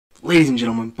Ladies and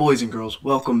gentlemen, boys and girls,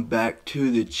 welcome back to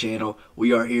the channel.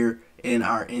 We are here in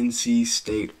our NC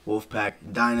State Wolfpack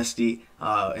Dynasty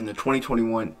in the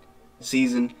 2021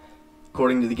 season.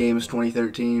 According to the game, it's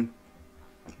 2013.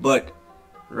 But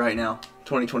right now,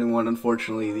 2021,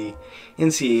 unfortunately, the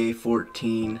NCAA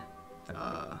 14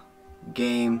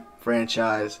 game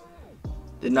franchise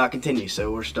did not continue.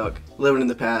 So we're stuck living in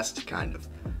the past, kind of.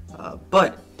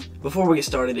 But before we get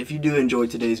started, if you do enjoy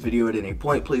today's video at any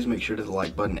point, please make sure to hit the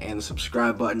like button and the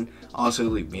subscribe button. Also,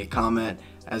 leave me a comment,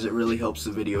 as it really helps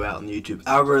the video out in the YouTube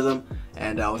algorithm.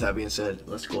 And with that being said,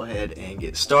 let's go ahead and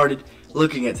get started.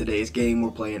 Looking at today's game,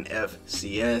 we're playing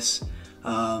FCS.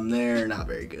 They're not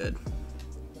very good.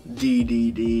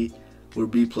 D. We're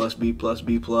B+, B+,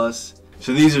 B+.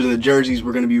 So these are the jerseys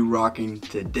we're going to be rocking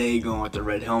today, going with the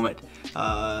red helmet.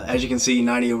 As you can see,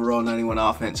 90 overall, 91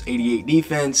 offense, 88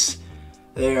 defense.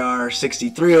 They are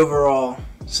 63 overall,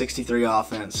 63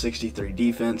 offense, 63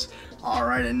 defense.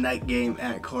 Alright, a night game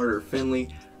at Carter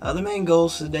Finley. The main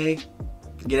goals today,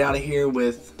 get out of here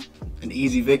with an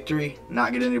easy victory,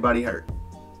 not get anybody hurt.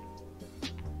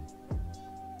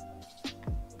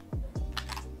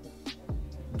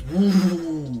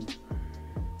 Woo.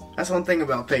 That's one thing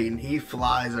about Peyton. He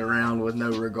flies around with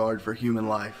no regard for human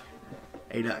life.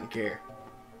 He doesn't care.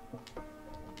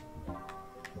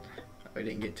 We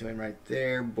didn't get to him right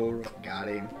there. Bull got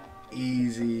him.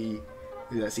 Easy.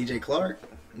 Is that CJ Clark?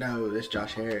 No, that's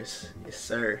Josh Harris. Yes,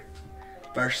 sir.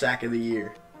 First sack of the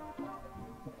year.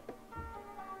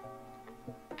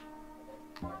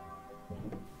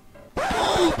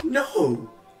 No!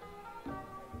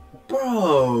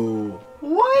 Bro!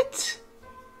 What?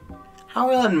 How are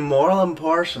we letting Marlon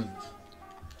Parsons?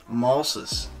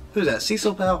 Malsis. Who's that?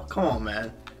 Cecil Powell? Come on,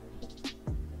 man.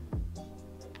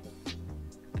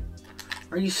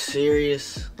 Are you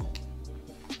serious?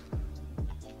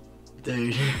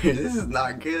 Dude, this is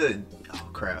not good. Oh,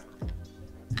 crap.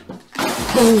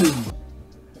 Boom!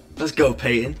 Let's go,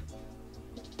 Peyton.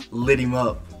 Lit him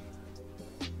up.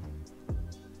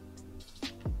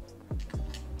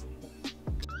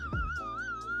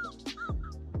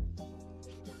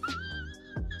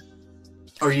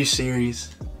 Are you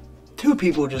serious? Two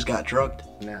people just got trucked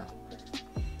now.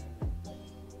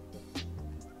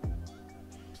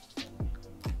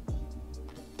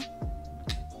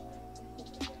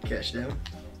 Catch them.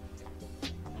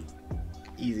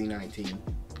 Easy 19.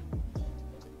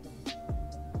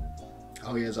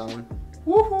 Oh, he has on.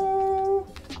 Woohoo!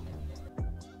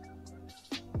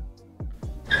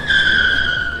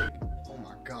 Oh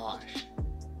my gosh.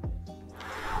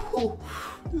 Oh,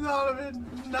 Donovan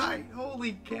Knight.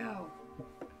 Holy cow.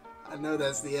 I know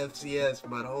that's the FCS,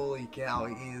 but holy cow,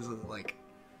 he is like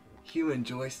human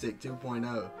joystick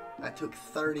 2.0. That took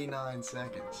 39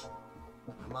 seconds.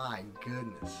 My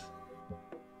goodness.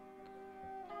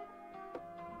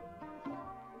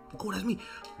 Oh, that's me.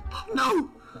 Oh, no.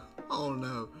 Oh,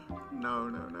 no.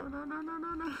 No.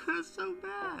 That's so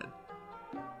bad.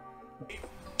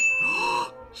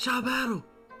 Shot battle.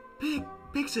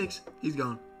 Pick six. He's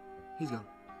gone.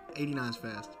 89's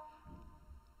fast.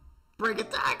 Break a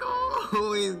tackle.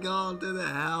 Oh, he's gone to the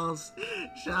house.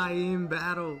 Cheyenne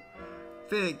battle.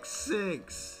 Pick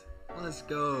six. Let's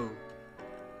go.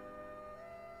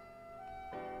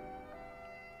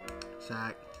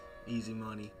 Sack. Easy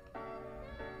money.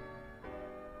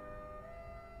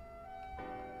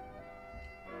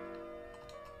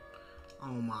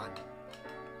 Oh my.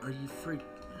 Are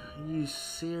you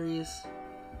serious?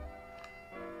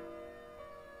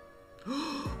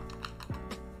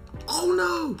 Oh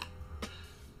no!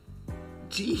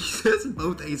 Jesus,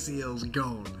 both ACLs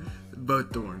gone.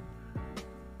 Both torn.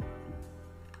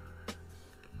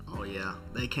 Oh yeah,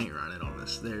 they can't run it on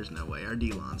us. There's no way. Our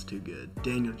D-line's too good.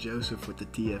 Daniel Joseph with the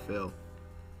TFL.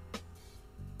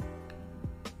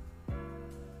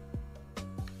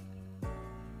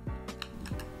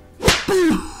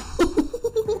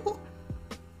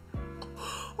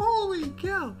 Holy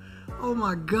cow! Oh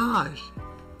my gosh!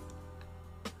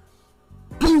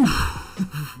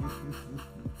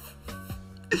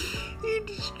 He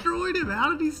destroyed him.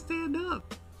 How did he stand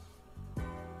up?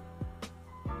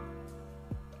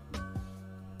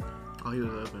 Oh, he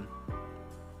was open.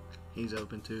 He's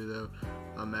open too, though.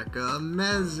 Emeka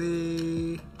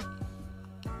Mezzi.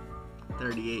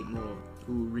 38 more.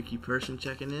 Ooh, Ricky Person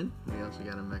checking in. We also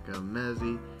got Emeka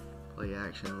Mezzi. Play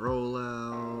action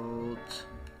rollout.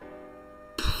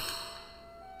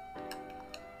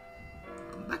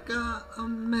 Emeka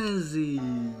Mezzi.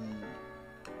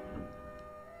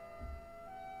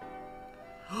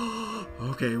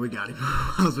 Okay, we got him.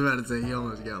 I was about to say he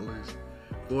almost got loose.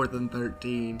 4th and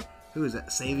 13. Who is that?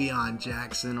 Savion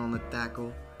Jackson on the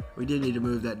tackle. We did need to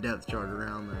move that depth chart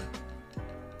around though.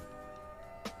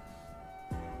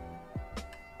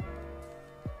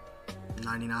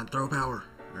 .99 throw power,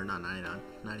 or not 99,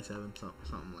 97,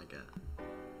 something like that.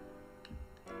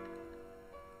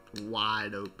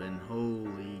 Wide open,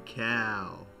 holy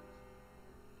cow.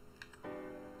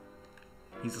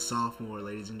 He's a sophomore,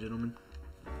 ladies and gentlemen.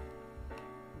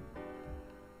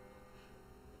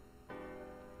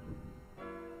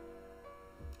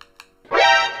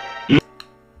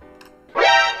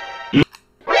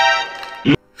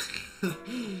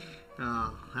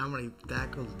 Oh, how many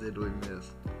tackles did we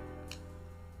miss?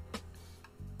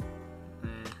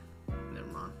 Never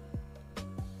mind.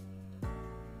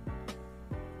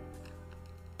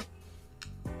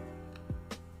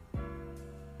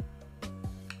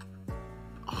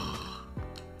 Oh,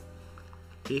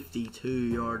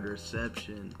 52-yard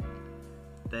reception.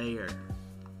 There.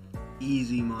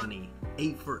 Easy money.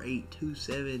 8 for 8,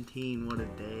 217. What a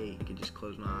day. I could just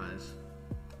close my eyes.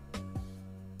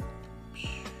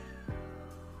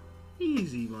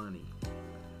 Easy money.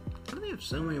 Why do they have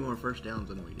so many more first downs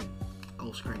than we do?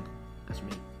 Oh, screen. That's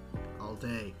me. All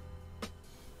day.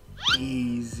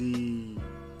 Easy.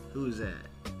 Who is that?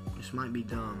 This might be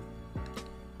dumb.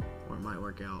 Or it might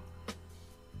work out.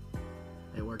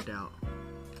 It worked out.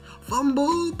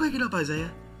 Fumble! Pick it up,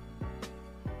 Isaiah.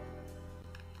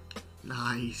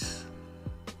 Nice.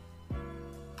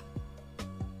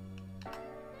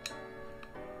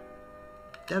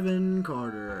 Devin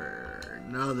Carter,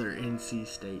 another NC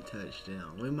State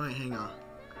touchdown. We might hang on,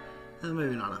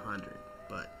 maybe not 100,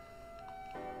 but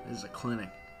this is a clinic.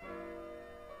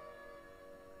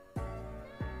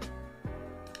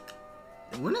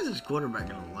 And when is this quarterback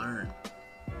gonna learn?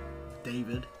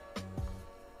 David.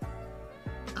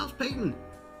 That was Peyton.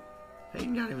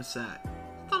 Peyton got him a sack.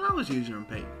 I thought I was using him,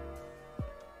 Peyton.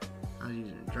 I was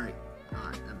using Drake.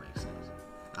 Alright, that makes sense.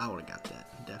 I would have got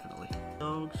that, definitely.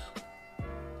 Dogs.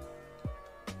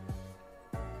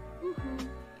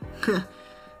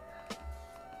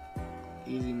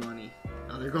 Easy money.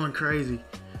 Oh, they're going crazy.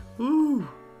 Woo!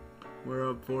 We're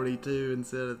up 42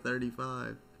 instead of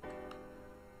 35.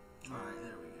 Alright,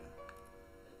 there we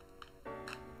go.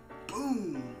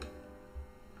 Boom!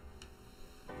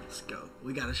 Let's go.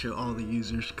 We gotta show all the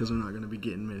users because we're not gonna be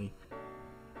getting many.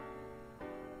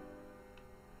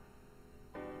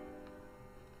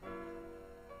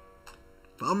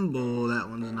 Fumble. That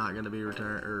one's not gonna be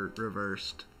returned or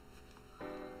reversed.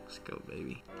 Let's go,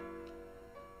 baby.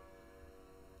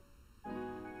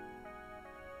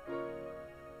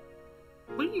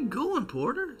 Where are you going,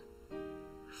 Porter?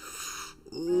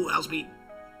 Ooh, outspeed.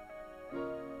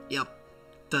 Yep.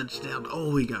 Touchdown.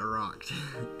 Oh, he got rocked.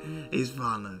 He's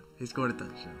fine, though. He scored a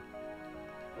touchdown.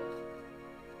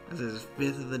 This is his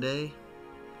 5th of the day.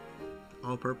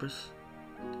 All purpose.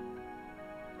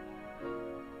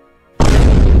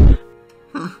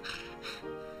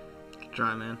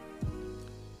 Try, man.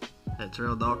 That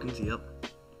Terrell Dawkins, yep.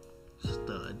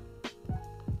 Stud.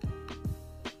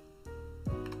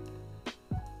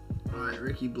 Alright,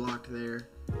 Ricky blocked there.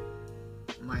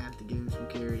 Might have to give him some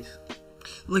carries.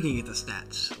 Looking at the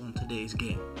stats on today's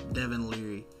game, Devin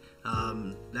Leary,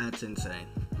 that's insane.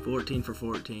 14 for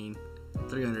 14,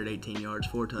 318 yards,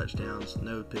 4 touchdowns,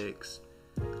 no picks,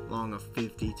 long of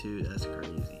 52, that's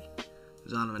crazy.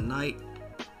 Zonovan Knight,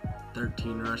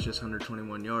 13 rushes,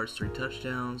 121 yards, 3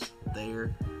 touchdowns,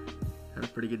 there. Had a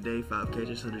pretty good day, 5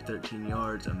 catches, 113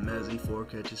 yards. Amezi, 4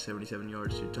 catches, 77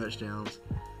 yards, 2 touchdowns.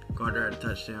 Carter had a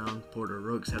touchdown. Porter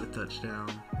Rooks had a touchdown.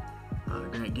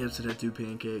 Grant Gibson had 2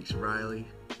 pancakes. Riley,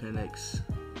 Penix,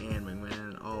 and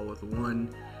McMahon all with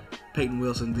 1. Peyton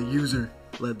Wilson, the user,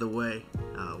 led the way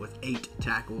with 8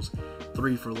 tackles,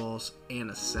 3 for loss, and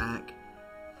a sack.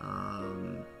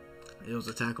 It was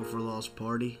a tackle for loss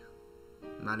party.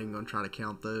 I'm not even going to try to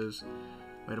count those.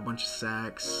 We had a bunch of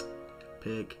sacks,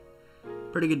 pick.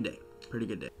 Pretty good day. Pretty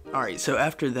good day. Alright, so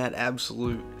after that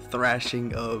absolute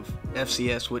thrashing of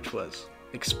FCS, which was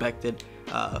expected,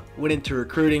 went into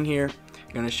recruiting here.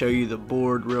 I'm going to show you the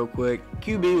board real quick.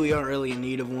 QB, we aren't really in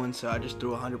need of one, so I just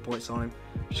threw 100 points on him,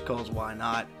 just because why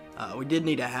not. We did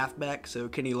need a halfback, so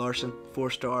Kenny Larson,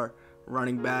 4-star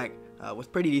running back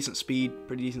with pretty decent speed,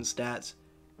 pretty decent stats.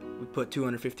 We put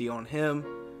 250 on him.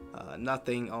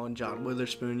 Nothing on John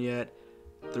Witherspoon yet.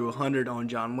 Threw 100 on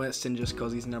John Winston just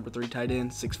because he's number 3 tight end,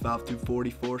 6'5",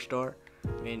 240, 4-star.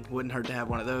 I mean, wouldn't hurt to have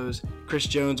one of those. Chris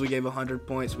Jones, we gave 100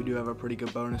 points. We do have a pretty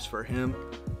good bonus for him.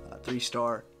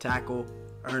 3-star tackle.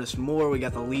 Ernest Moore, we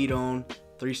got the lead on.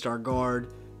 3-star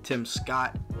guard. Tim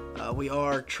Scott. We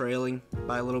are trailing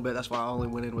by a little bit. That's why I only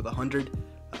went in with 100.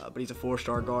 But he's a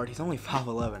 4-star guard. He's only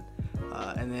 5'11".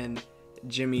 And then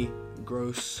Jimmy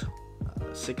Gross,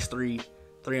 6'3",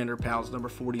 300 pounds, number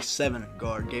 47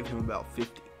 guard. Gave him about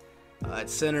 50. At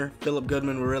center, Philip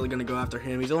Goodman, we're really going to go after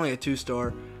him. He's only a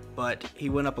 2-star, but he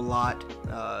went up a lot,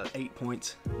 8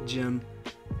 points, Jim.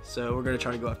 So we're going to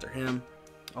try to go after him.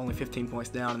 Only 15 points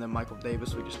down, and then Michael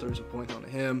Davis, we just threw some points onto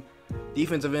him.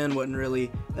 Defensive end wasn't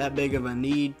really that big of a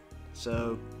need,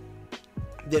 so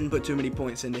didn't put too many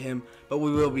points into him, but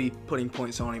we will be putting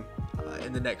points on him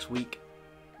in the next week.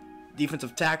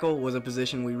 Defensive tackle was a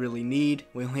position we really need.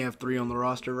 We only have 3 on the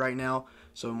roster right now,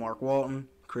 so Mark Walton,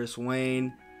 Chris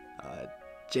Wayne,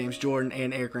 James Jordan,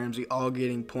 and Eric Ramsey all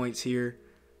getting points here.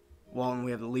 Walton,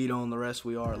 we have the lead on. The rest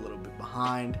we are a little bit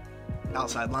behind.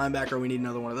 Outside linebacker, we need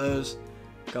another one of those.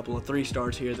 A couple of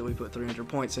 3-stars here that we put 300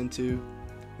 points into.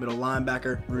 Middle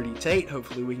linebacker, Rudy Tate.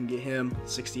 Hopefully we can get him,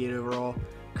 68 overall.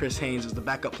 Chris Haynes is the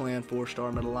backup plan,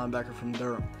 4-star middle linebacker from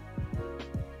Durham.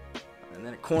 And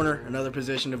then at corner, another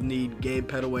position of need. Gabe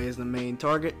Petaway is the main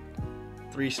target,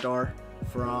 3-star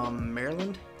from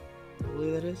Maryland, I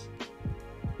believe that is.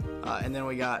 And then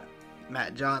we got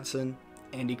Matt Johnson,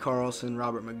 Andy Carlson,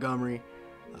 Robert Montgomery.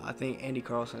 I think Andy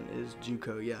Carlson is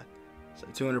JUCO, yeah. So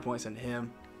 200 points into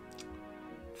him.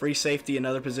 Free safety,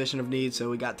 another position of need. So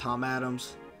we got Tom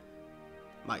Adams,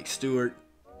 Mike Stewart,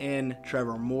 and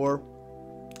Trevor Moore.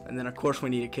 And then, of course, we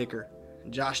need a kicker.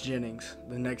 Josh Jennings,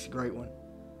 the next great one.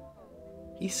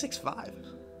 He's 6'5",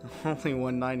 only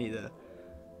 190 though.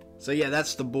 So yeah,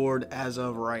 that's the board as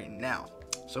of right now.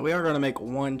 So we are going to make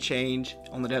one change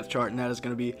on the depth chart, and that is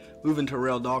going to be moving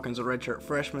Terrell Dawkins, a redshirt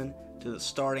freshman, to the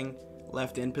starting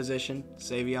left end position.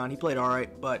 Savion, he played all right,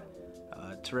 but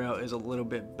Terrell is a little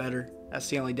bit better. That's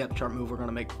the only depth chart move we're going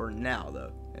to make for now,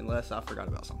 though, unless I forgot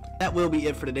about something. That will be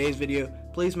it for today's video.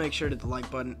 Please make sure to hit the like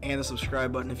button and the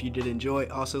subscribe button if you did enjoy.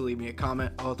 Also, leave me a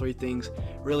comment. All 3 things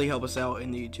really help us out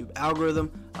in the YouTube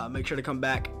algorithm. Make sure to come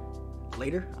back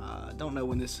later. Don't know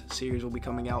when this series will be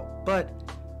coming out, but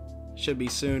should be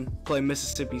soon. Play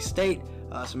Mississippi State,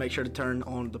 so make sure to turn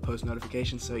on the post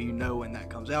notifications so you know when that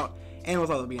comes out. And with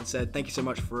all that being said, thank you so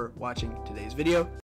much for watching today's video.